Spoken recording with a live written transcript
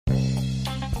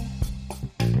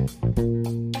Hey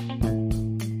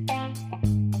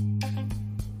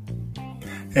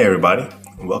everybody,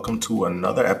 welcome to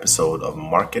another episode of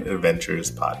Market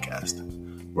Adventures Podcast,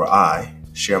 where I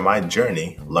share my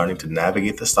journey learning to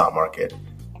navigate the stock market,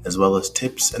 as well as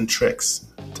tips and tricks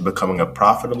to becoming a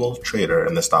profitable trader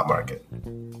in the stock market.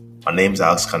 My name's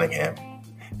Alex Cunningham,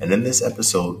 and in this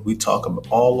episode, we talk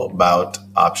all about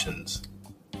options,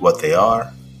 what they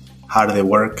are, how do they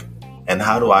work, and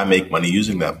how do I make money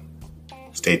using them.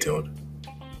 Stay tuned.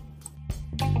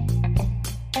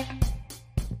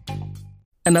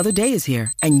 Another day is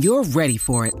here, and you're ready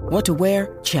for it. What to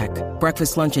wear? Check.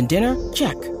 Breakfast, lunch, and dinner?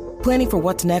 Check. Planning for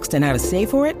what's next and how to save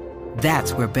for it?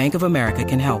 That's where Bank of America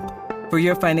can help. For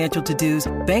your financial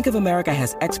to-dos, Bank of America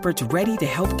has experts ready to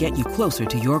help get you closer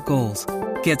to your goals.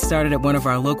 Get started at one of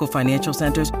our local financial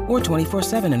centers or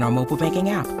 24/7 in our mobile banking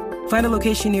app. Find a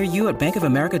location near you at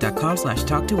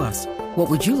bankofamerica.com/talktous. What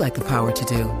would you like the power to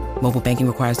do? Mobile banking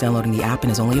requires downloading the app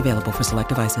and is only available for select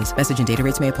devices. Message and data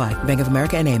rates may apply. Bank of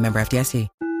America N.A., member FDIC.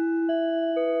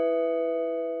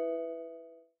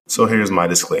 So here's my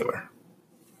disclaimer.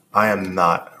 I am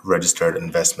not a registered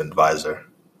investment advisor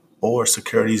or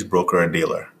securities broker or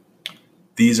dealer.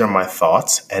 These are my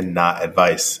thoughts and not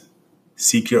advice.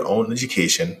 Seek your own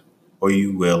education or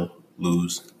you will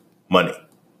lose money.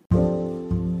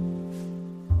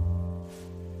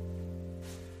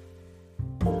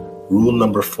 Rule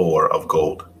number 4 of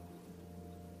gold.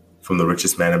 From the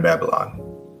richest man in Babylon.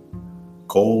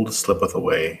 Gold slippeth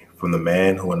away from the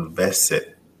man who invests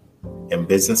it in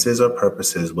businesses or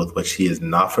purposes with which he is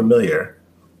not familiar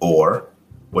or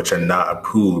which are not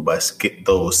approved by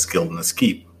those skilled in the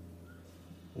scheme.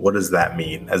 What does that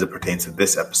mean as it pertains to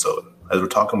this episode? As we're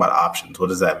talking about options, what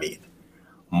does that mean?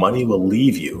 Money will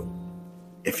leave you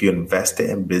if you invest it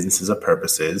in businesses or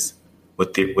purposes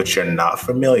with which you're not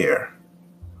familiar,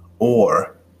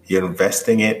 or you're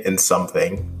investing it in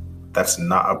something that's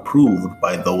not approved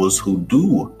by those who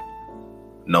do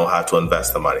know how to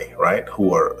invest the money, right?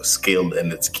 Who are skilled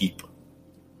in its keep,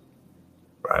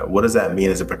 right? What does that mean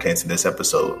as it pertains to this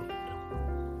episode?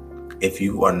 If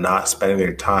you are not spending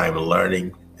your time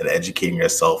learning and educating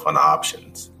yourself on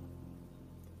options,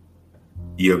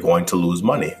 you're going to lose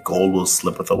money. Gold will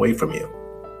slip away from you.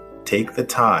 Take the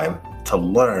time to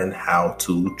learn how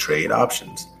to trade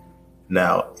options.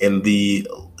 Now, in the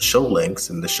show links,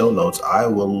 in the show notes, I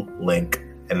will link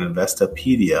an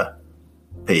Investopedia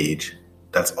page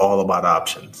that's all about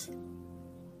options.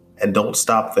 And don't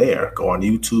stop there. Go on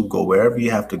YouTube, go wherever you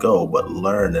have to go, but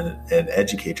learn and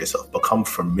educate yourself. Become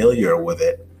familiar with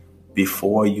it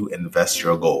before you invest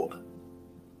your gold.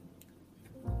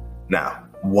 Now,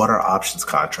 what are options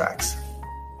contracts?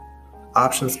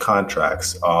 Options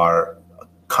contracts are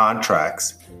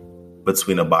contracts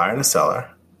between a buyer and a seller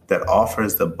that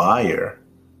offers the buyer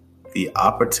the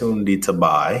opportunity to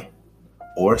buy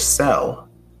or sell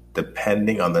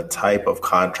depending on the type of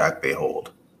contract they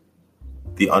hold,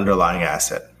 the underlying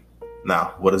asset.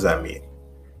 Now, what does that mean?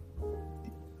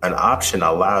 An option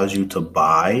allows you to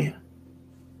buy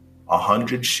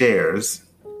 100 shares.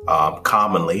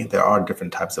 Commonly, there are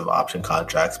different types of option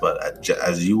contracts, but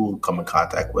as you will come in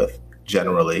contact with,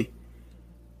 generally,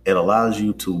 it allows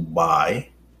you to buy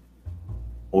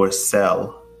or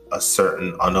sell a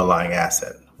certain underlying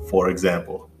asset. For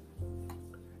example,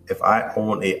 if I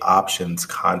own a options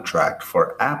contract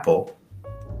for Apple,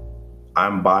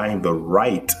 I'm buying the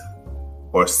right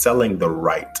or selling the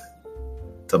right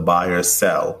to buy or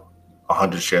sell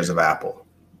 100 shares of Apple.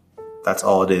 That's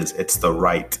all it is. It's the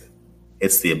right.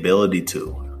 It's the ability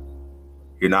to.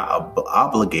 You're not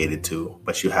obligated to,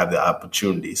 but you have the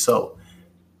opportunity. So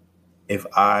if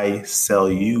I sell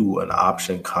you an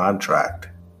option contract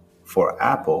for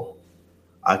Apple,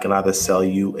 I can either sell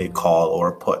you a call or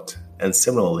a put. And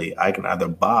similarly, I can either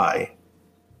buy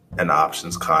an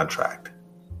options contract.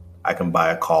 I can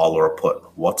buy a call or a put.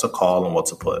 What's a call and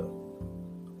what's a put?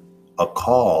 A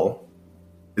call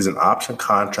is an option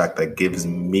contract that gives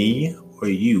me or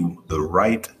you the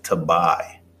right to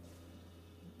buy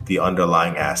the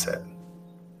underlying asset.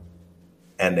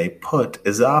 And a put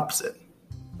is the opposite.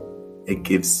 It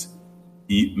gives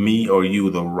me or you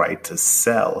the right to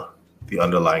sell the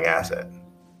underlying asset.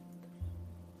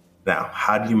 Now,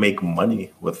 how do you make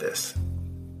money with this?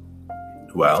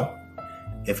 Well,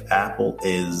 if Apple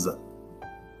is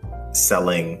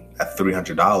selling at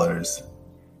 $300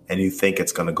 and you think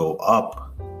it's going to go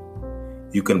up,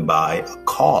 you can buy a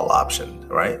call option,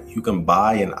 right? You can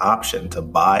buy an option to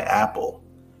buy Apple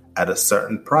at a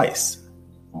certain price.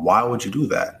 Why would you do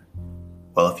that?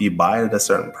 Well, if you buy it at a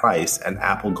certain price and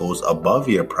Apple goes above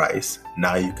your price,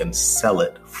 now you can sell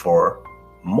it for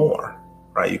more.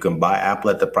 right? You can buy Apple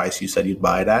at the price you said you'd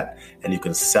buy it at, and you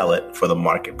can sell it for the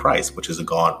market price, which has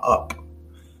gone up.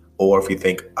 Or if you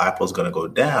think Apple's going to go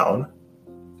down,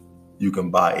 you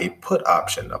can buy a put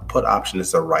option. A put option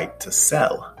is the right to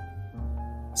sell.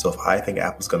 So if I think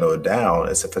Apple's going to go down,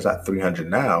 as if it's at 300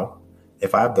 now,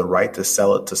 if I have the right to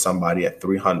sell it to somebody at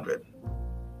 300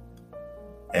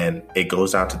 and it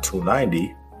goes down to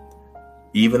 290,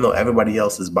 even though everybody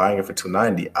else is buying it for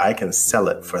 290, I can sell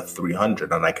it for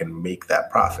 300 and I can make that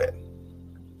profit.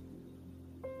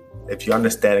 If you're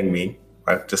understanding me,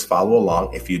 right, just follow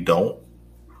along. If you don't,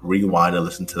 rewind and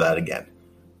listen to that again.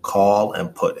 Call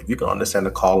and put. If you can understand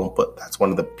the call and put, that's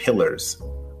one of the pillars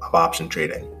of option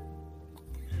trading.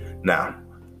 Now,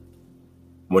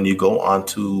 when you go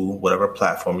onto whatever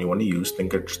platform you want to use,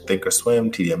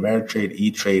 Thinkorswim, TD Ameritrade,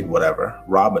 E-Trade, whatever,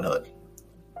 Robinhood,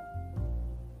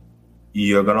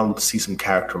 you're going to see some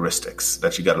characteristics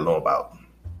that you got to know about.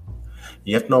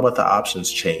 You have to know about the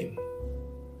options chain.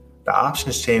 The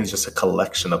options chain is just a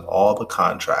collection of all the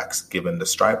contracts given the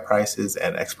strike prices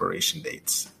and expiration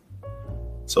dates.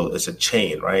 So it's a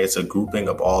chain, right? It's a grouping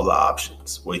of all the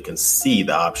options where you can see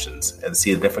the options and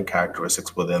see the different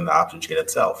characteristics within the option chain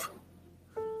itself.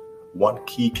 One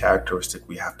key characteristic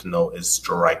we have to know is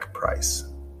strike price.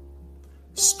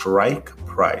 Strike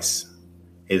price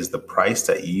is the price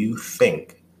that you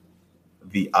think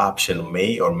the option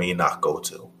may or may not go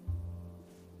to.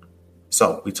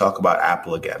 So we talk about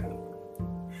Apple again.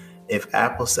 If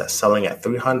Apple's selling at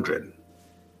 300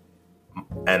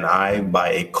 and I buy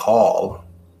a call,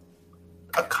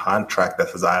 a contract that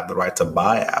says I have the right to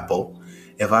buy Apple,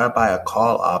 if I buy a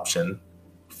call option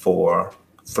for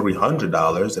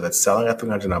 $300, if it's selling at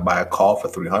 300 and I buy a call for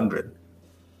 300,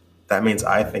 that means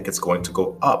I think it's going to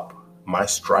go up. My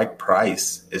strike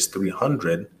price is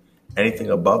 300. Anything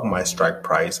above my strike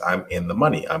price, I'm in the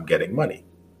money. I'm getting money.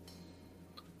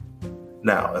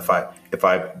 Now, if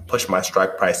I push my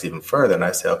strike price even further and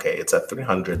I say, okay, it's at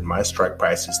 300, my strike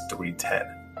price is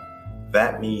 310.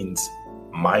 That means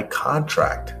my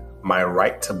contract, my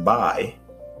right to buy,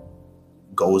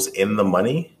 goes in the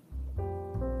money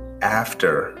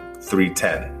after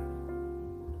 310,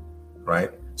 right?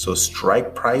 So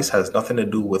strike price has nothing to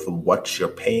do with what you're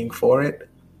paying for it.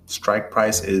 Strike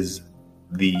price is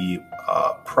the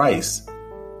price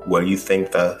where you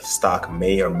think the stock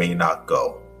may or may not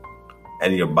go.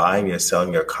 And you're buying, you're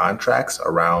selling your contracts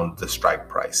around the strike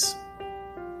price.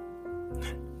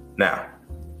 Now,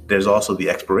 there's also the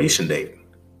expiration date.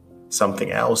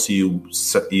 Something else you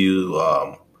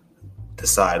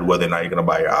decide whether or not you're going to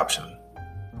buy your option.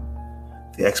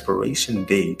 The expiration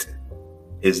date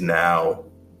is now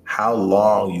how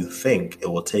long you think it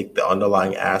will take the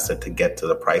underlying asset to get to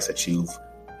the price that you've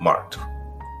marked,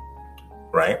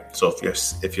 right? So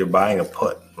if you're buying a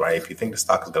put, right, if you think the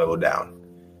stock is going to go down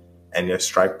and your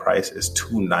strike price is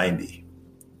 290,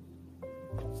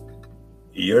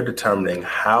 you're determining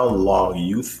how long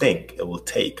you think it will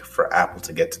take for Apple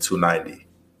to get to 290.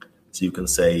 So you can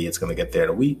say it's going to get there in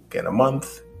a week, in a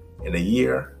month, in a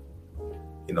year,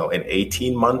 in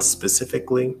 18 months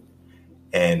specifically.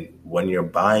 And when you're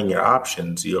buying your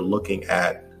options, you're looking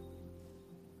at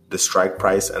the strike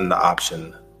price and the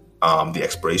option, the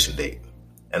expiration date.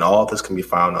 And all of this can be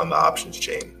found on the options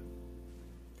chain.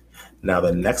 Now,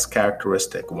 the next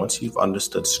characteristic, once you've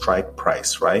understood strike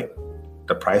price, right?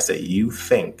 The price that you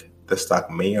think the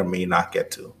stock may or may not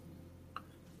get to.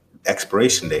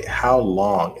 Expiration date, how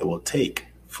long it will take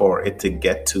for it to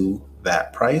get to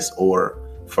that price or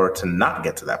for it to not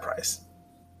get to that price.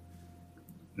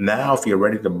 Now, if you're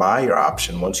ready to buy your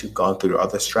option, once you've gone through your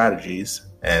other strategies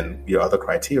and your other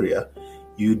criteria,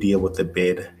 you deal with the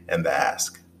bid and the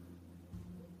ask.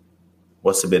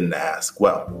 What's the bid and the ask?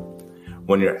 Well,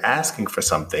 when you're asking for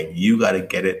something, you got to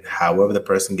get it however the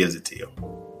person gives it to you.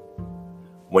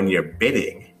 When you're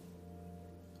bidding,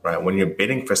 right? When you're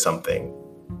bidding for something,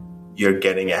 you're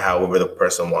getting it however the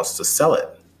person wants to sell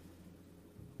it.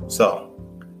 So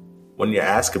when you're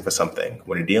asking for something,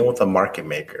 when you're dealing with a market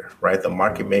maker, right? The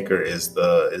market maker is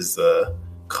the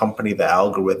company, the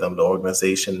algorithm, the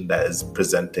organization that is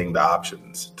presenting the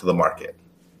options to the market.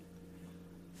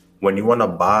 When you want to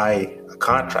buy a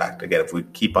contract, again, if we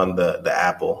keep on the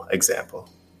Apple example,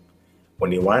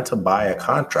 when you want to buy a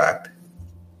contract,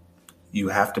 you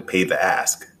have to pay the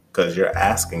ask because you're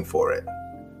asking for it.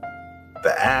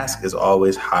 The ask is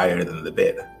always higher than the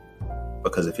bid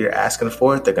because if you're asking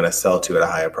for it, they're going to sell to you at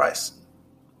a higher price.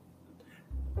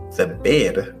 The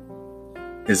bid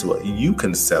is what you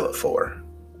can sell it for.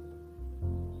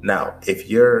 Now, if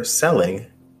you're selling,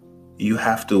 you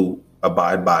have to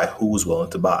abide by who's willing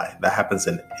to buy. That happens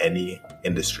in any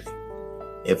industry.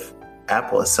 If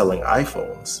Apple is selling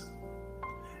iPhones,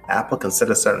 Apple can set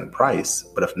a certain price,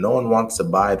 but if no one wants to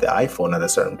buy the iPhone at a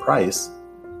certain price,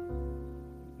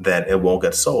 then it won't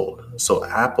get sold. So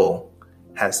Apple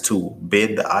has to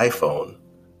bid the iPhone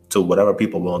to whatever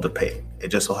people are willing to pay. It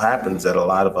just so happens that a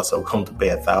lot of us are willing to pay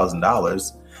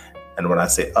 $1,000. And when I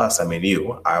say us, I mean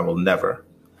you. I will never.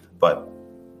 But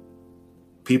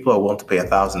people are willing to pay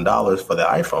 $1,000 for the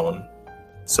iPhone.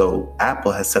 So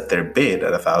Apple has set their bid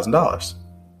at $1,000.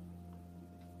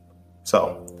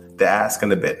 So the ask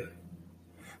and the bid.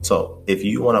 So if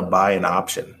you want to buy an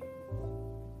option,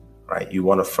 right, you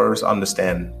want to first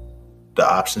understand the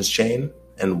options chain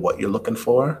and what you're looking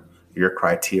for, your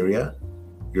criteria.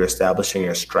 You're establishing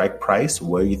your strike price,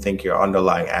 where you think your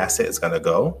underlying asset is going to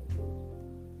go,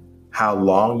 how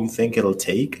long you think it'll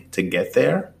take to get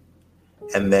there,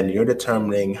 and then you're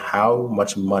determining how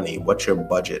much money, what your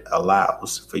budget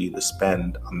allows for you to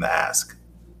spend on the ask.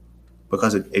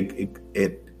 Because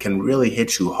it can really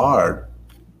hit you hard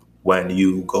when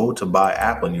you go to buy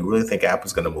Apple and you really think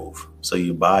Apple's going to move. So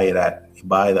you buy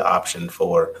the option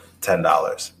for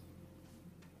 $10.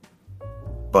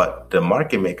 But the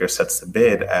market maker sets the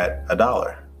bid at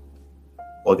 $1.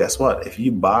 Well, guess what? If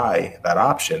you buy that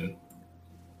option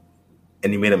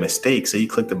and you made a mistake, so you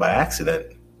clicked it by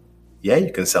accident, yeah,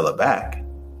 you can sell it back.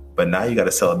 But now you got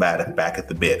to sell it back at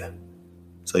the bid.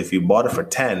 So if you bought it for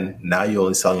 $10, now you're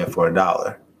only selling it for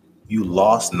 $1. You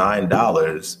lost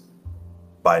 $9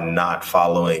 by not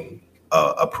following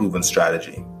a proven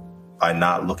strategy, by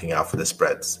not looking out for the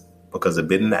spreads. Because the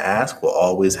bid and the ask will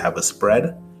always have a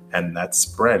spread. And that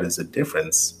spread is the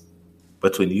difference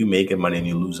between you making money and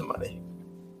you losing money.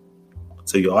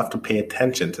 So you have to pay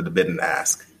attention to the bid and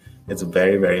ask. It's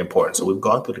very, very important. So we've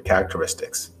gone through the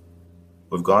characteristics.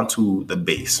 We've gone to the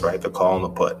base, right? The call and the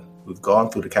put. We've gone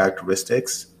through the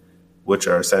characteristics, which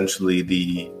are essentially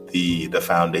the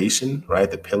foundation,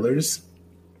 right? The pillars.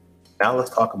 Now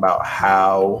let's talk about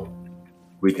how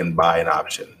we can buy an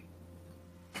option.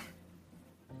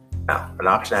 Now, an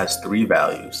option has 3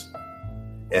 values.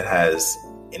 It has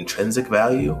intrinsic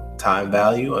value, time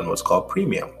value, and what's called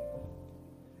premium.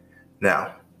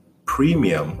 Now,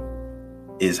 premium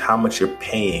is how much you're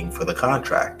paying for the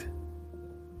contract.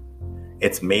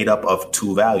 It's made up of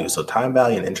 2 values. So time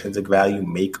value and intrinsic value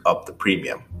make up the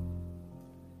premium,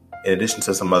 in addition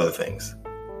to some other things,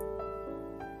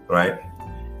 right?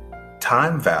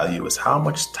 Time value is how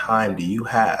much time do you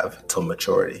have till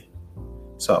maturity.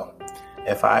 So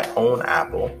if I own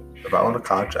Apple, if I own a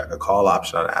contract, a call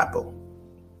option on Apple,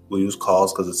 we'll use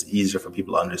calls because it's easier for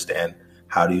people to understand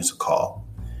how to use a call.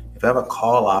 If I have a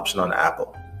call option on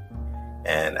Apple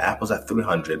and Apple's at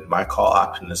 300, my call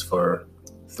option is for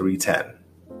 310.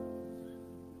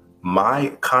 My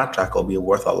contract will be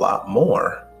worth a lot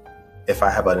more if I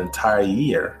have an entire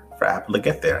year for Apple to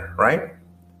get there, right?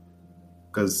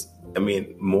 Because,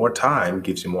 more time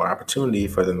gives you more opportunity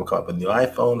for them to come up with a new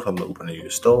iPhone, for them to open a new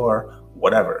store,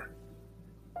 whatever.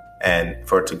 And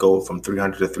for it to go from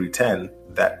 300 to 310,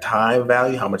 that time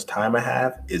value, how much time I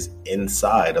have, is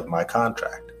inside of my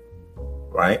contract,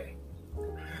 right?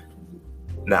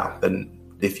 Now, then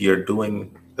if you're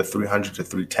doing the 300 to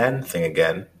 310 thing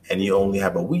again, and you only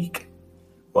have a week,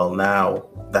 well, now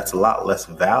that's a lot less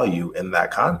value in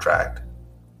that contract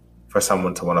for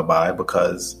someone to want to buy,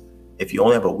 because if you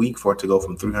only have a week for it to go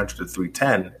from 300 to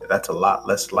 310, that's a lot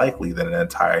less likely than an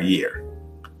entire year.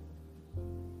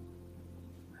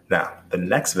 Now, the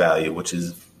next value, which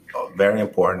is very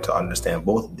important to understand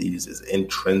both of these, is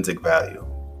intrinsic value.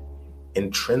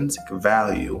 Intrinsic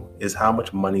value is how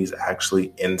much money is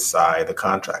actually inside the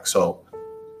contract. So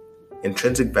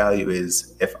intrinsic value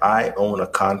is if I own a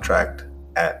contract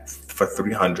for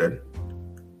 300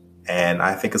 and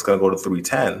I think it's going to go to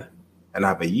 310 and I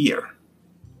have a year.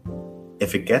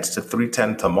 If it gets to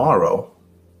 310 tomorrow,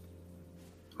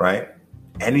 right,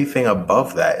 anything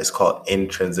above that is called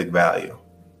intrinsic value.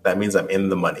 That means I'm in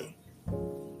the money,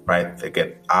 right?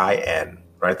 Again, IN,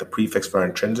 right? The prefix for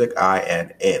intrinsic,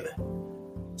 IN.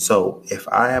 So if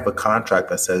I have a contract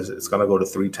that says it's going to go to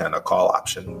 310, a call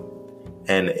option,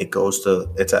 and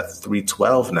it's at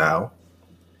 312 now,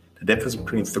 the difference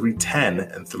between 310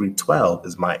 and 312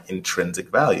 is my intrinsic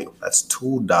value. That's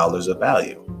 $2 of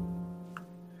value.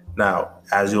 Now,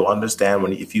 as you'll understand,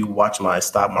 if you watch my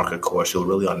stock market course, you'll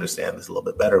really understand this a little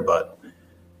bit better, but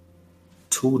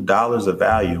 $2 of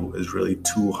value is really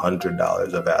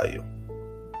 $200 of value.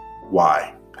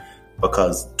 Why?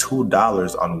 Because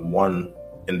 $2 on one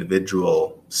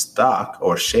individual stock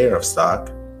or share of stock,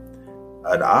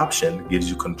 an option gives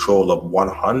you control of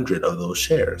 100 of those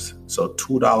shares. So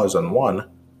 $2 on one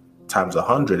times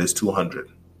 100 is 200.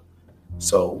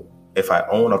 So if I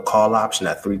own a call option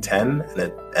at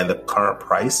 310 and the current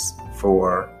price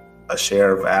for a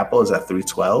share of Apple is at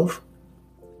 312,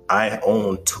 I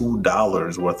own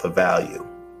 $2 worth of value.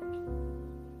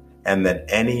 And then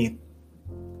any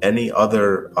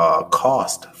other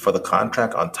cost for the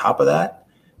contract on top of that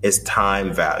is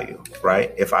time value,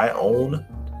 right? If I own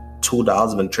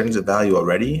 $2 of intrinsic value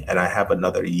already and I have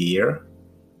another year,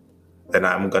 then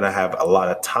I'm going to have a lot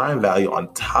of time value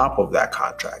on top of that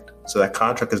contract. So that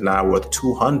contract is now worth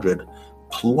 200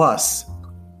 plus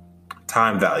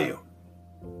time value,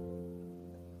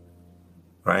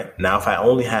 right? Now, if I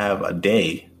only have a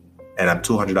day and I'm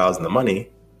 $200 in the money,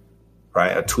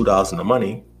 right, or $2 in the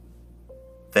money,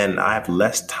 then I have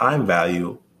less time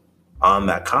value on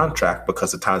that contract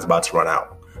because the time's about to run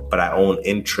out, but I own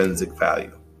intrinsic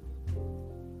value.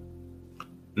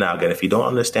 Now, again, if you don't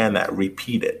understand that,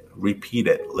 repeat it,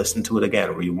 listen to it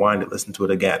again, rewind it, listen to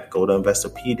it again. Go to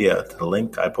Investopedia, to the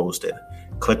link I posted.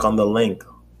 Click on the link,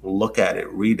 look at it,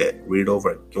 read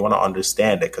over it. You want to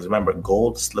understand it because remember,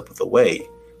 gold slippeth away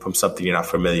from something you're not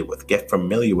familiar with. Get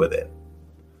familiar with it.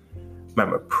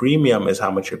 Remember, premium is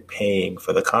how much you're paying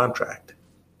for the contract.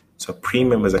 So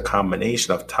premium is a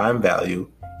combination of time value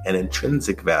and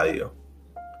intrinsic value,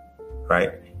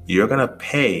 right? You're going to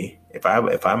pay. If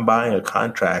I'm buying a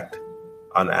contract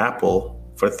on Apple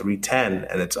for 310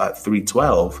 and it's at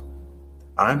 312,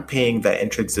 I'm paying that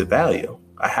intrinsic value.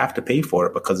 I have to pay for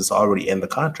it because it's already in the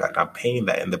contract. I'm paying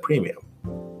that in the premium.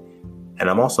 And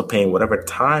I'm also paying whatever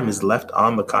time is left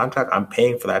on the contract. I'm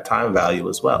paying for that time value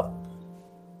as well.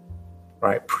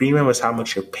 Right? Premium is how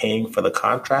much you're paying for the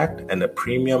contract, and the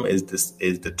premium is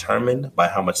determined by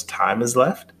how much time is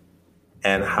left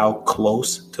and how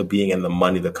close to being in the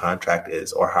money the contract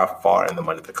is, or how far in the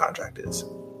money the contract is.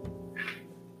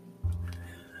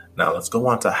 Now let's go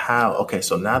on to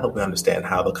so now that we understand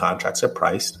how the contracts are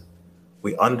priced,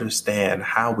 we understand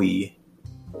how we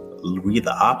read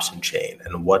the option chain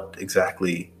and what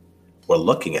exactly we're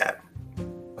looking at.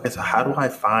 Okay, so how do I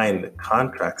find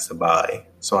contracts to buy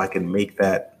so I can make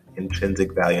that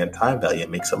intrinsic value and time value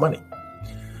and make some money?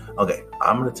 Okay,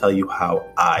 I'm going to tell you how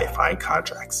I find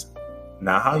contracts.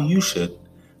 Not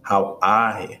how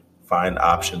I find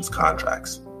options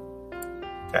contracts.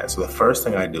 Okay, so the first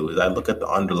thing I do is I look at the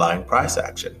underlying price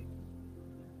action.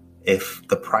 If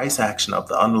the price action of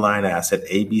the underlying asset,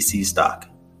 ABC stock,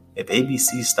 if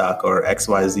ABC stock or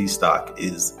XYZ stock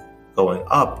is going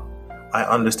up, I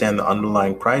understand the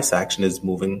underlying price action is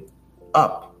moving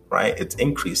up, right? It's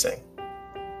increasing,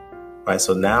 right?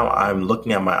 So now I'm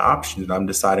looking at my options and I'm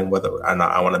deciding whether or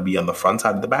not I want to be on the front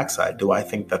side or the back side. Do I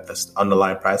think that this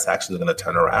underlying price action is going to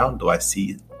turn around? Do I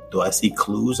see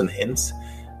clues and hints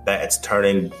that it's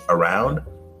turning around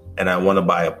and I want to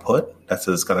buy a put that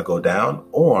says it's going to go down?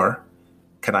 Or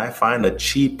can I find a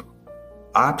cheap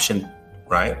option,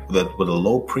 right, with a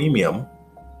low premium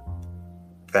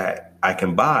that I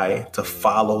can buy to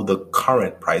follow the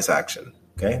current price action?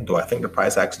 Okay, do I think the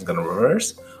price action is going to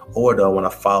reverse, or do I want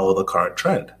to follow the current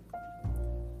trend?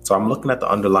 So I'm looking at the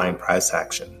underlying price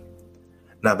action.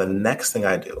 Now, the next thing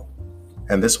I do,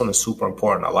 and this one is super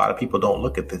important, a lot of people don't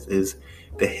look at this, is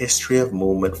the history of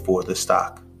movement for the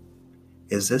stock.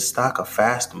 Is this stock a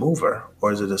fast mover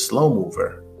or is it a slow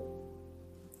mover?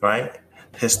 Right?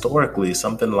 Historically,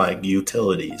 something like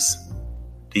utilities.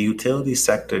 The utility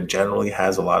sector generally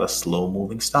has a lot of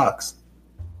slow-moving stocks.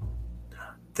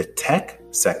 The tech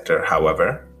sector,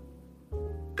 however,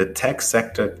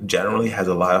 generally has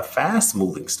a lot of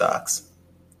fast-moving stocks.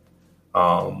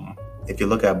 If you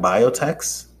look at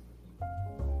biotechs,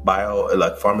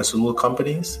 like pharmaceutical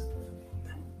companies,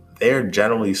 they're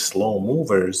generally slow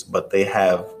movers, but they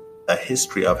have a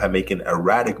history of making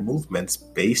erratic movements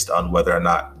based on whether or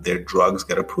not their drugs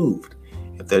get approved.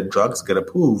 If their drugs get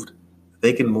approved,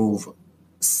 they can move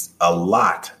a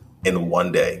lot in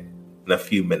one day, in a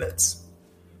few minutes.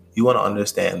 You want to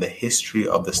understand the history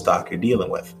of the stock you're dealing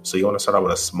with. So you want to start out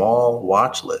with a small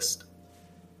watch list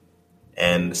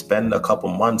and spend a couple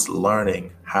months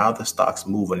learning how the stocks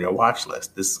move on your watch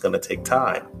list. This is going to take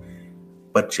time,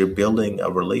 but you're building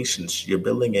a relationship. You're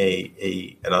building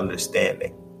an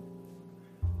understanding,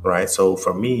 right? So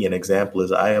for me, an example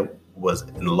is I was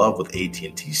in love with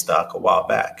AT&T stock a while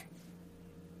back.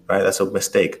 Right? That's a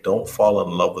mistake. Don't fall in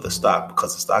love with a stock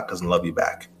because the stock doesn't love you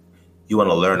back. You want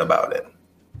to learn about it.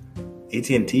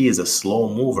 AT&T is a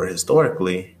slow mover.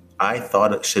 Historically, I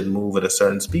thought it should move at a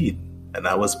certain speed, and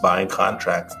I was buying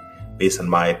contracts based on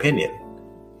my opinion.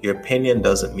 Your opinion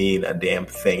doesn't mean a damn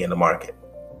thing in the market,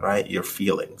 right? Your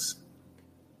feelings,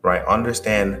 right?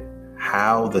 Understand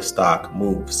how the stock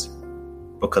moves,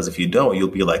 because if you don't, you'll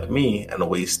be like me and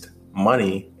waste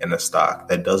money in a stock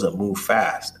that doesn't move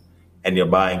fast. and you're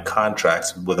buying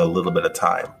contracts with a little bit of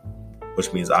time,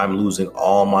 which means I'm losing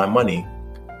all my money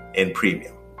in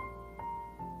premium.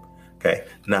 Okay,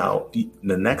 now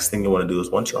the next thing you want to do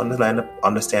is once you understand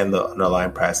the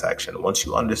underlying price action, once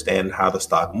you understand how the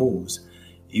stock moves,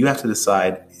 you have to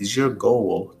decide, is your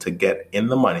goal to get in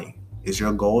the money? Is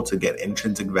your goal to get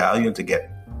intrinsic value and to get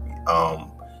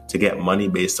money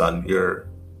based on your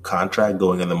contract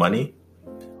going in the money?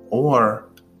 Or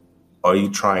are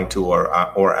you trying to,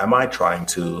 or am I trying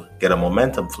to get a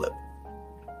momentum flip?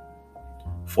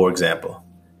 For example,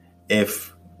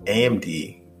 if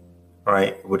AMD,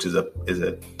 right, which is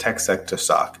a tech sector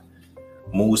stock,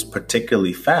 moves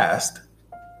particularly fast,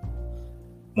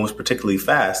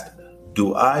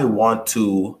 do I want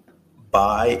to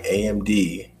buy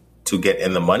AMD to get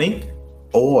in the money,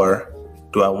 or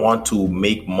do I want to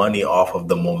make money off of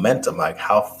the momentum? Like,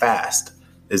 how fast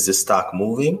is this stock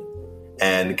moving,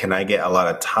 and can I get a lot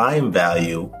of time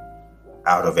value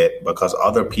out of it because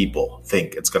other people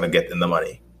think it's going to get in the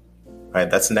money? Right?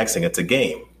 That's the next thing. It's a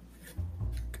game.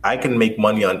 I can make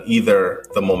money on either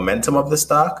the momentum of the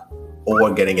stock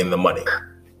or getting in the money.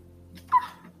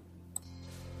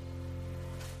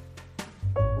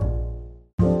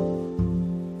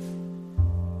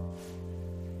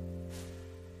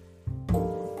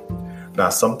 Now,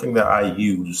 something that I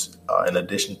use in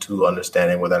addition to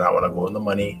understanding whether or not I want to go in the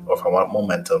money or if I want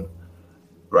momentum,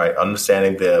 right?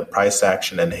 Understanding the price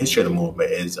action and the history of the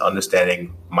movement is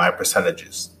understanding my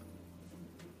percentages.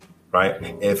 Right?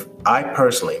 If I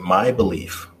personally, my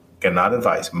belief, again, not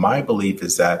advice, my belief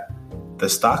is that the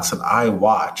stocks that I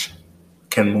watch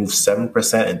can move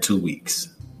 7% in 2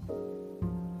 weeks.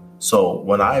 So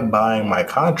when I'm buying my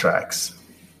contracts,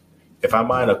 if I'm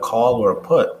buying a call or a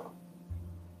put,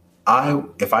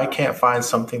 if I can't find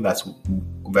something that's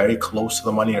very close to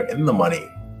the money or in the money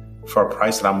for a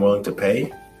price that I'm willing to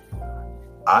pay,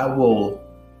 I will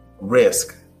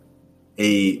risk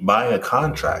buying a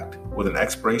contract with an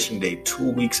expiration date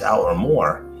 2 weeks out or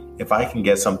more if I can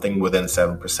get something within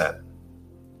 7%.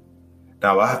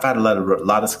 Now, I've had a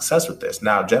lot of success with this.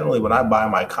 Now, generally, when I buy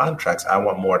my contracts, I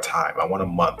want more time. I want a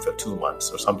month or 2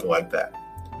 months or something like that.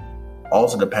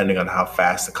 Also, depending on how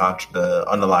fast the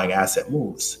underlying asset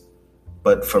moves.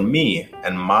 But for me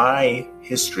and my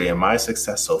history and my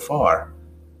success so far,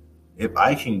 if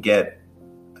I can get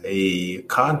a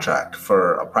contract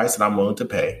for a price that I'm willing to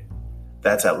pay,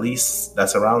 that's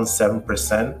around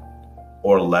 7%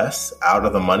 or less out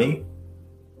of the money.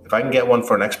 If I can get one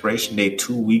for an expiration date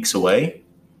 2 weeks away,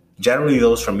 generally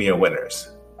those for me are winners.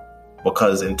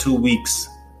 Because in 2 weeks,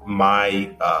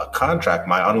 my contract,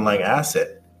 my underlying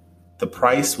asset, the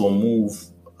price will move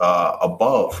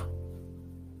above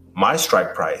my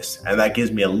strike price, and that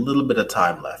gives me a little bit of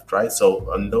time left, right?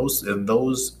 So in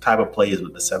those type of plays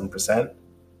with the 7%,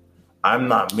 I'm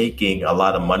not making a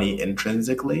lot of money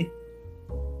intrinsically,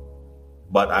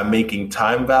 but I'm making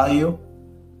time value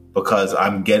because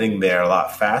I'm getting there a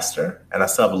lot faster and I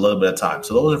still have a little bit of time.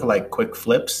 So those are for like quick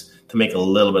flips to make a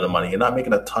little bit of money. You're not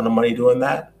making a ton of money doing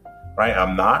that, right?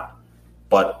 I'm not,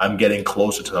 but I'm getting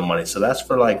closer to the money. So that's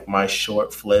for like my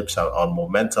short flips on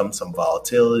momentum, some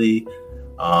volatility.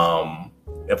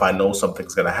 If I know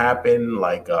something's going to happen,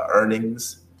 like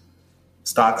earnings,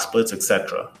 stock splits,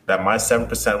 etc. That my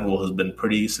 7% rule has been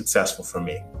pretty successful for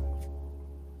me.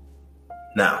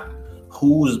 Now,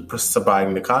 who's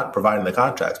providing the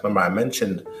contracts? Remember, I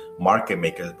mentioned market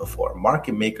makers before.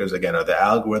 Market makers, again, are the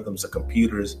algorithms, the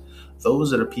computers.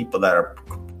 Those are the people that are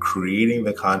creating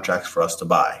the contracts for us to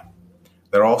buy.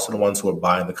 They're also the ones who are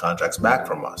buying the contracts back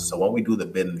from us. So when we do the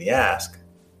bid and the ask,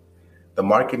 the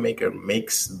market maker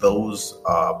makes those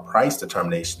price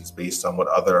determinations based on what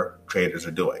other traders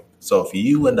are doing. So if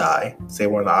you and I, say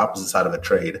we're on the opposite side of a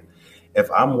trade,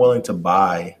 if I'm willing to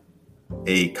buy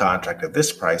a contract at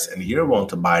this price and you're willing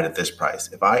to buy it at this price,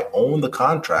 if I own the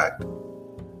contract,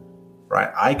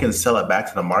 right, I can sell it back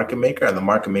to the market maker and the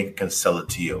market maker can sell it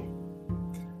to you,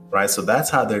 right? So that's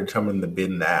how they're determining the bid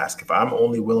and ask. If I'm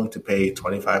only willing to pay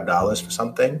 $25 for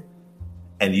something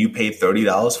and you pay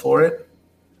 $30 for it,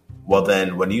 well,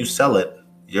 then when you sell it,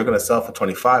 you're going to sell for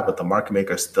 $25, but the market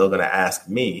maker is still going to ask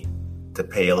me to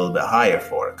pay a little bit higher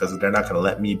for it because they're not going to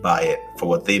let me buy it for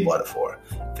what they bought it for.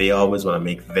 They always want to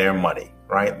make their money,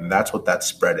 right? And that's what that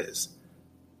spread is.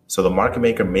 So the market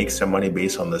maker makes their money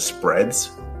based on the spreads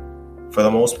for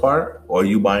the most part, or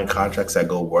you buying contracts that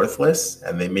go worthless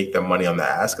and they make their money on the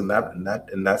ask in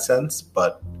that sense.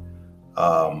 But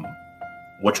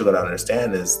what you're going to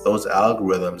understand is those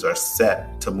algorithms are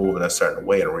set to move in a certain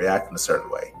way and react in a certain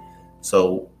way.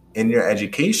 So in your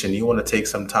education, you want to take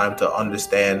some time to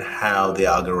understand how the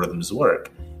algorithms work.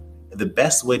 The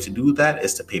best way to do that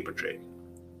is to paper trade.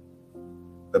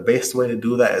 The best way to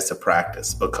do that is to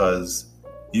practice, because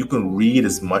you can read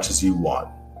as much as you want.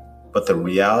 But the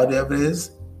reality of it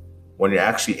is, when you're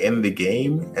actually in the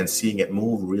game and seeing it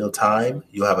move real time,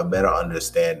 you'll have a better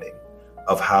understanding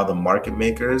of how the market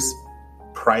makers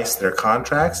price their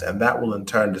contracts, and that will in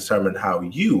turn determine how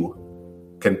you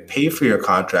can pay for your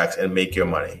contracts and make your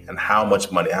money, and how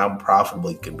much money, how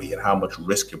profitable you can be, and how much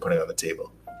risk you're putting on the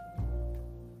table.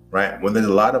 Right? When there's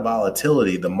a lot of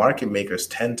volatility, the market makers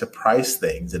tend to price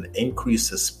things and increase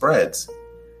the spreads,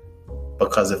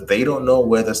 because if they don't know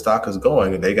where the stock is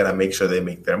going, they got to make sure they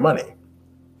make their money.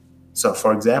 So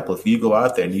for example, if you go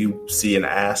out there and you see an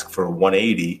ask for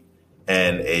 180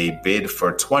 and a bid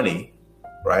for 20,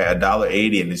 right,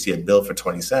 $1.80, and you see a bill for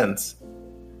 20 cents,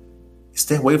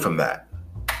 stay away from that,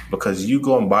 because you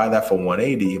go and buy that for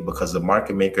 180 because the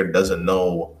market maker doesn't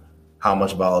know how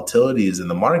much volatility is in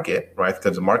the market, right?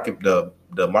 Because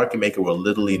the market maker will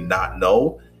literally not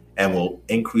know and will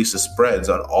increase the spreads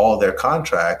on all their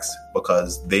contracts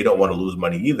because they don't want to lose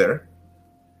money either,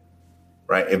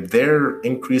 right? If they're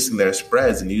increasing their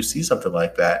spreads and you see something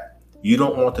like that, you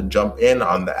don't want to jump in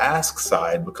on the ask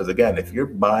side, because again, if you're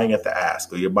buying at the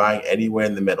ask or you're buying anywhere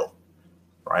in the middle,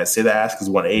 right? Say the ask is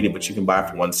 180, but you can buy it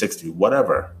for 160,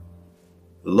 whatever.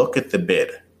 Look at the bid.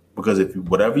 Because if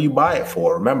whatever you buy it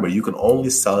for, remember, you can only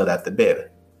sell it at the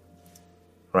bid,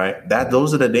 right?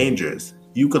 Those are the dangers.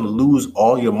 You can lose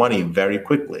all your money very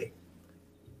quickly.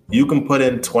 You can put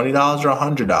in $20 or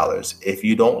 $100. If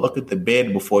you don't look at the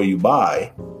bid before you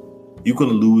buy, you can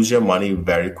lose your money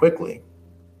very quickly.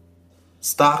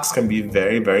 Stocks can be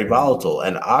very, very volatile,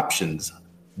 and options,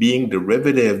 being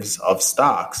derivatives of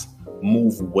stocks,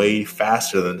 move way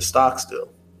faster than stocks do.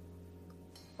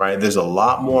 Right? There's a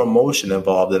lot more emotion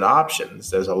involved in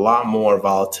options. There's a lot more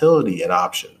volatility in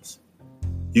options.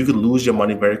 You could lose your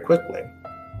money very quickly.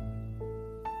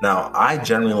 Now, I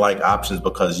generally like options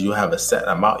because you have a set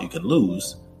amount you can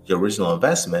lose, your original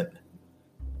investment,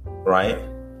 right?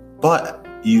 But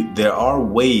there are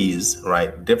ways,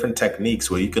 right, different techniques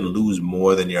where you can lose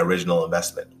more than your original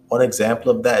investment. One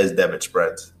example of that is debit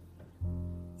spreads.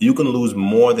 You can lose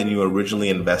more than you originally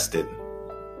invested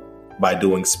by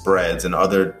doing spreads and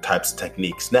other types of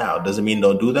techniques. Now, does it mean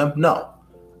don't do them? No.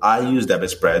 I use debit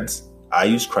spreads. I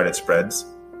use credit spreads,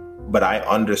 but I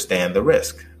understand the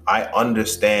risk. I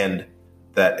understand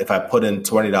that if I put in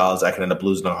 $20, I can end up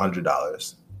losing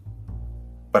 $100.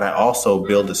 But I also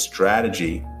build a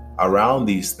strategy around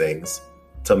these things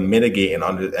to mitigate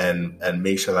and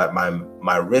make sure that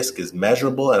my risk is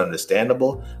measurable and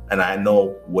understandable, and I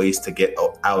know ways to get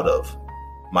out of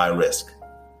my risk.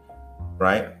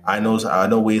 Right? I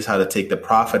know ways how to take the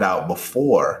profit out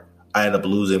before I end up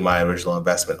losing my original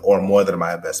investment or more than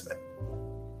my investment.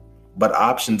 But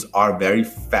options are very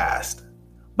fast,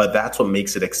 but that's what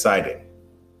makes it exciting.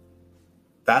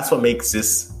 That's what makes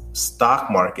this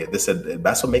stock market,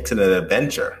 that's what makes it an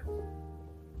adventure,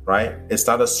 right? It's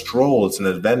not a stroll, it's an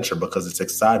adventure because it's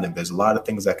exciting. There's a lot of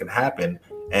things that can happen.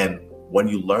 And when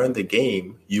you learn the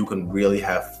game, you can really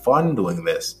have fun doing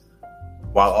this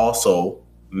while also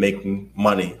making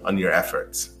money on your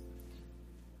efforts,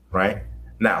 right?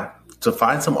 Now, to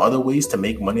find some other ways to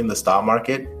make money in the stock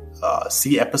market,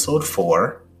 see episode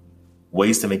 4,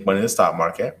 Ways to Make Money in the Stock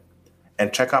Market,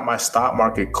 and check out my stock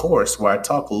market course where I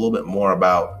talk a little bit more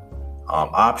about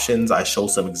options. I show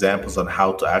some examples on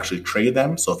how to actually trade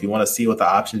them. So if you want to see what the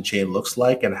option chain looks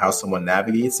like and how someone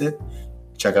navigates it,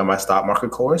 check out my stock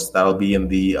market course. That'll be in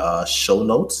the show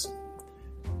notes.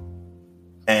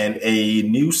 And a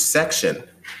new section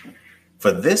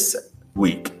for this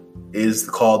week is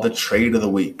called the Trade of the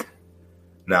Week.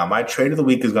 Now, my trade of the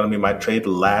week is going to be my trade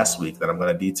last week that I'm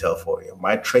going to detail for you.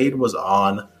 My trade was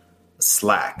on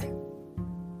Slack,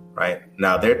 right?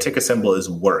 Now, their ticker symbol is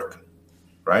WORK,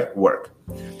 right? WORK.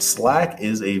 Slack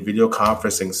is a video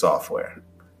conferencing software,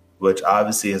 which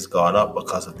obviously has gone up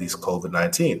because of these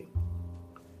COVID-19.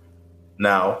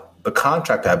 Now, the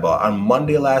contract I bought on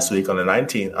Monday last week on the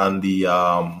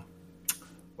 19th,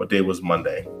 what day was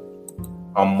Monday?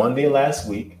 On Monday last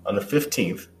week, on the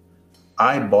 15th,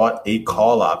 I bought a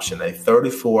call option, a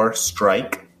 34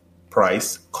 strike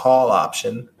price call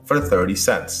option for 30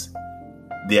 cents.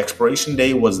 The expiration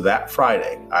day was that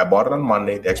Friday. I bought it on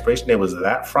Monday. The expiration day was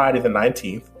that Friday, the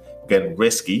 19th. Again,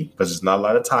 risky because there's not a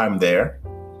lot of time there.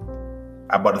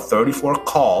 I bought a 34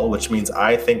 call, which means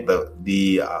I think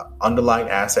the underlying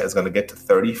asset is going to get to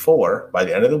 34 by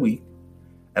the end of the week.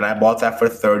 And I bought that for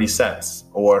 30 cents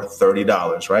or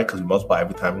 $30, right? Because we multiply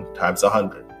every time times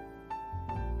 100.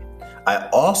 I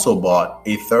also bought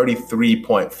a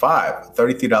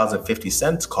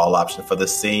 $33.50 call option for the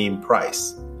same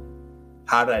price.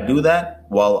 How did I do that?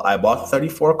 Well, I bought the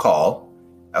 34 call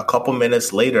A couple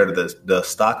minutes later, the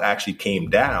stock actually came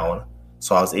down.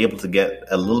 So I was able to get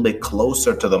a little bit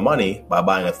closer to the money by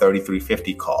buying a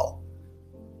 33.50 call.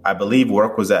 I believe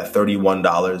work was at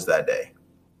 $31 that day.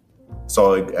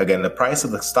 So again, the price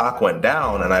of the stock went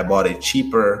down and I bought a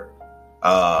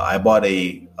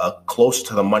close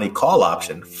to the money call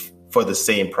option for the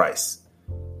same price.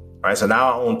 All right, so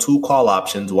now I own two call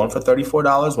options, one for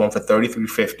 $34, one for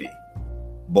 $33.50,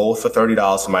 both for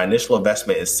 $30. So my initial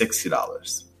investment is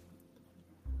 $60.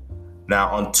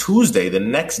 Now on Tuesday, the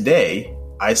next day,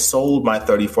 I sold my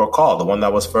 34 call, the one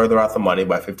that was further out the money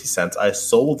by 50 cents. I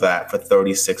sold that for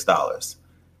 $36.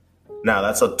 Now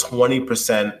that's a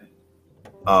 20%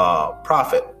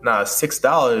 profit. Now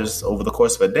 $6 over the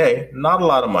course of a day, not a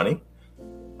lot of money,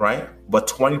 right? But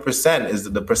 20%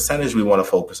 is the percentage we want to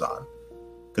focus on.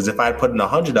 Because if I had put in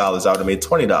 $100, I would have made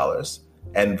 $20,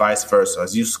 and vice versa.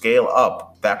 As you scale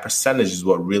up, that percentage is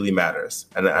what really matters.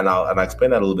 And I'll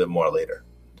explain that a little bit more later.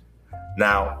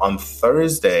 Now, on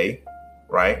Thursday,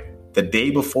 right, the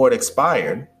day before it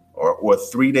expired, or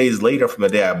 3 days later from the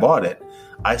day I bought it,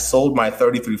 I sold my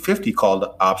 33.50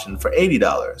 call option for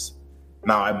 $80.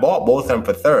 Now, I bought both of them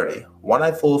for $30. One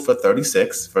I sold for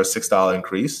 $36 for a $6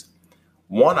 increase.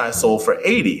 One I sold for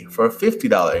 $80 for a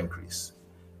 $50 increase.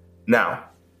 Now,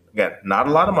 again, not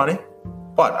a lot of money,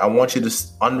 but I want you to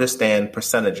understand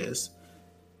percentages.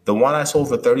 The one I sold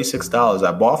for $36,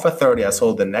 I bought for $30, I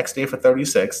sold the next day for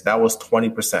 $36. That was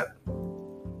 20%.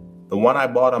 The one I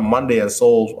bought on Monday and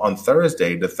sold on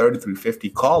Thursday, the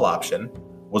 33.50 call option,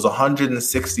 was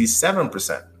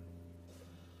 167%,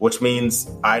 which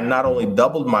means I not only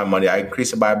doubled my money, I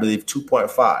increased it by, I believe,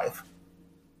 2.5.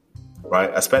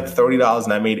 Right? I spent $30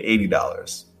 and I made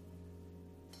 $80.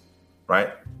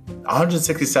 Right?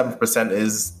 167%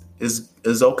 is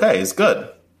okay. It's good.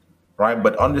 Right?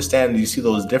 But understand, you see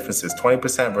those differences,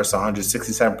 20% versus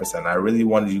 167%. I really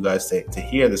wanted you guys to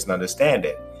hear this and understand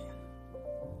it.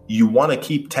 You want to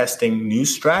keep testing new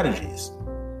strategies,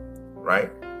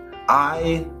 right?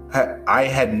 I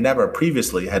had never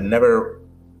previously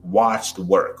watched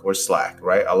Work or Slack,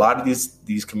 right? A lot of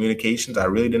these communications I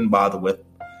really didn't bother with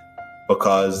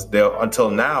because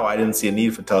until now I didn't see a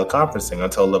need for teleconferencing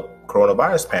until the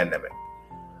coronavirus pandemic.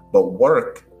 But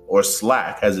Work or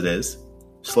Slack, as it is,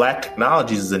 Slack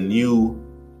Technologies is a new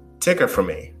ticker for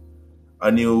me,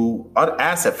 a new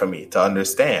asset for me to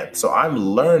understand. So I'm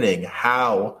learning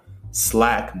how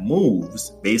Slack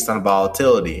moves based on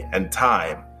volatility and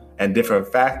time and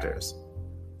different factors.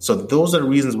 So those are the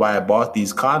reasons why I bought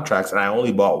these contracts, and I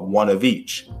only bought one of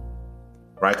each,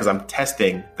 right? Because I'm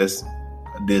testing this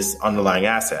underlying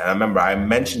asset. And I remember I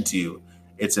mentioned to you,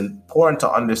 it's important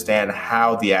to understand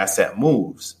how the asset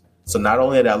moves. So not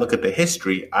only did I look at the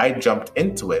history, I jumped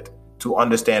into it to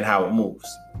understand how it moves.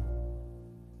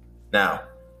 Now,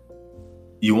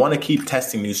 you want to keep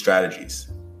testing new strategies.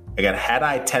 Again, had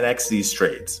I 10x these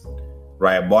trades,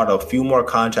 right, I bought a few more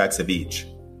contracts of each,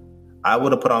 I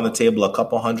would have put on the table a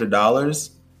couple $100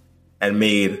 and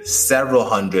made several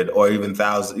hundred or even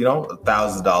thousands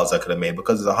I could have made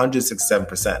because it's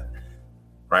 167%,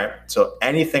 right? So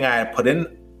anything I had put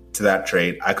in to that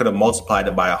trade, I could have multiplied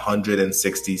it by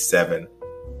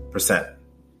 167%,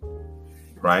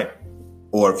 right?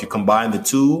 Or if you combine the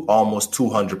two, almost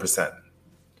 200%.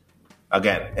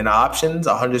 Again, in options,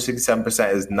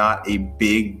 167% is not a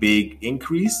big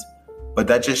increase, but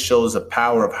that just shows the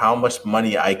power of how much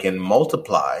money I can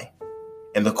multiply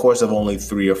in the course of only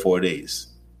 3 or 4 days,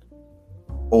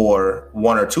 or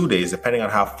 1 or 2 days, depending on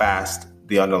how fast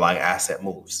the underlying asset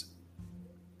moves,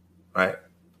 right?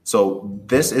 So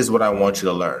this is what I want you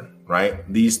to learn, right?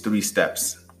 These 3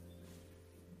 steps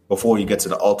before you get to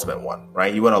the ultimate one,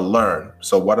 right? You want to learn.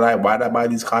 So why did I buy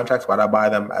these contracts? Why did I buy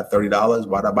them at $30?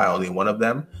 Why did I buy only one of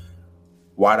them?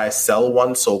 Why did I sell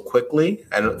one so quickly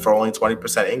and for only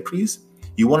 20% increase?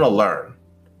 You want to learn,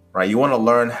 right? You want to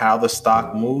learn how the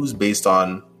stock moves based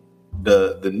on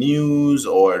the news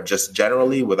or just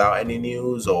generally without any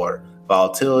news or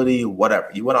volatility, whatever.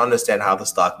 You want to understand how the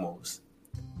stock moves.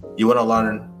 You want to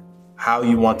learn how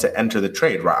you want to enter the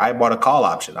trade, right? I bought a call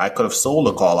option. I could have sold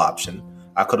a call option.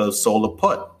 I could have sold a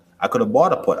put. I could have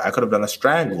bought a put. I could have done a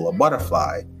strangle, a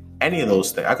butterfly, any of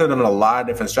those things. I could have done a lot of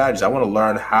different strategies. I want to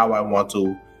learn how I want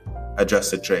to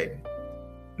adjust the trade.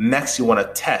 Next, you want to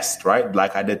test, right?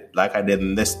 Like I did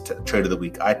in this trade of the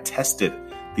week. I tested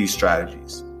these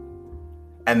strategies.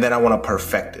 And then I want to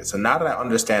perfect it. So now that I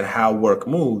understand how work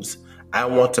moves, I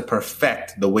want to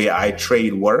perfect the way I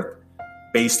trade work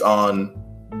based on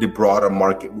the broader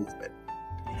market movement.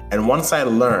 And once I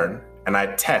learn and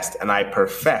I test and I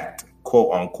perfect,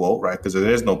 quote unquote, right? Because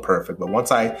there is no perfect. But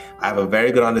once I have a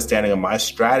very good understanding of my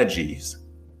strategies,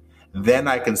 then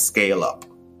I can scale up.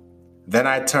 Then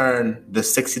I turn the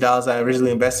 $60 I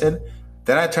originally invested,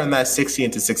 then I turn that 60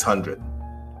 into 600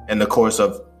 in the course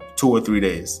of 2 or 3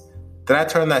 days. Then I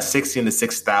turn that 60 into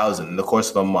 6,000 in the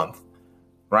course of a month,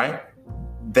 right?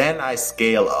 Then I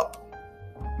scale up.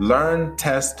 Learn,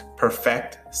 test,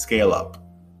 perfect, scale up.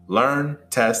 Learn,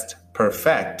 test,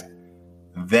 perfect,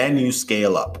 then you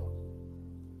scale up.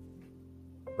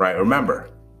 Right? Remember,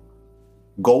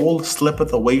 gold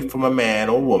slippeth away from a man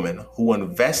or woman who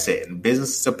invests it in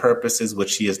businesses or purposes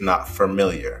which he is not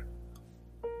familiar.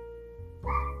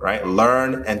 Right?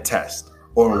 Learn and test,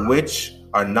 or which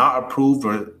are not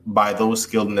approved by those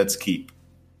skilled in its keep.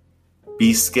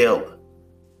 Be skilled.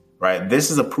 Right?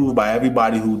 This is approved by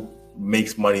everybody who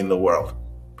makes money in the world.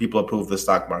 People approve the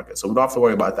stock market. So we don't have to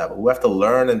worry about that. But we have to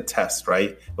learn and test,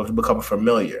 right? We have to become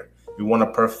familiar. We want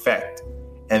to perfect.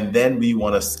 And then we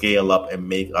want to scale up and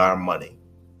make our money.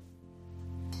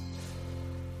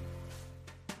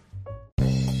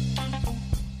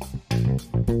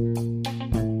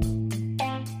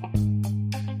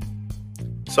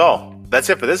 So that's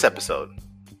it for this episode.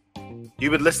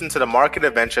 You've been listening to the Market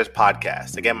Adventures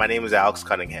podcast. Again, my name is Alex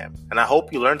Cunningham, and I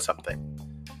hope you learned something.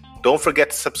 Don't forget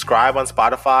to subscribe on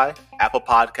Spotify, Apple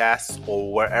Podcasts,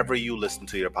 or wherever you listen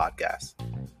to your podcasts.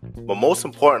 But most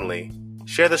importantly,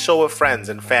 share the show with friends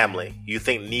and family you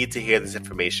think need to hear this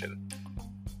information.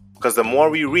 Because the more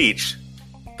we reach,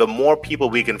 the more people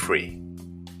we can free.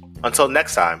 Until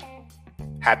next time,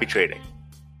 happy trading.